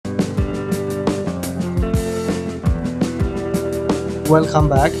Welcome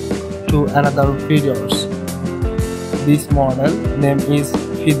back to another videos. This model name is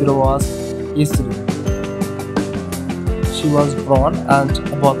Firdawss Israe. She was born and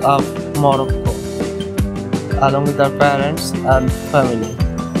brought up Morocco along with her parents and family.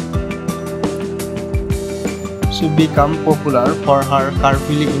 She became popular for her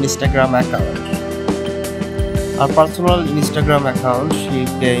Curvy Instagram account. Her personal Instagram account she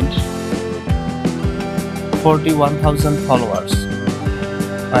gained 41,000 followers,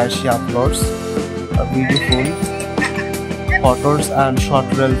 where she uploads beautiful photos and short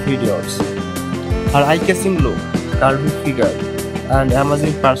reel videos. Her eye-catching look, curvy figure, and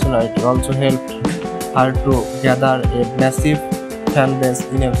amazing personality also helped her to gather a massive fan base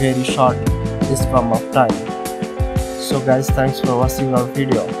in a very short span of time. So guys, thanks for watching our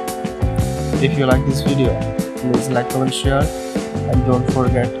video. If you like this video, please like, comment, share, and don't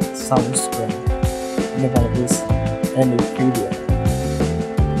forget subscribe. Never miss any video.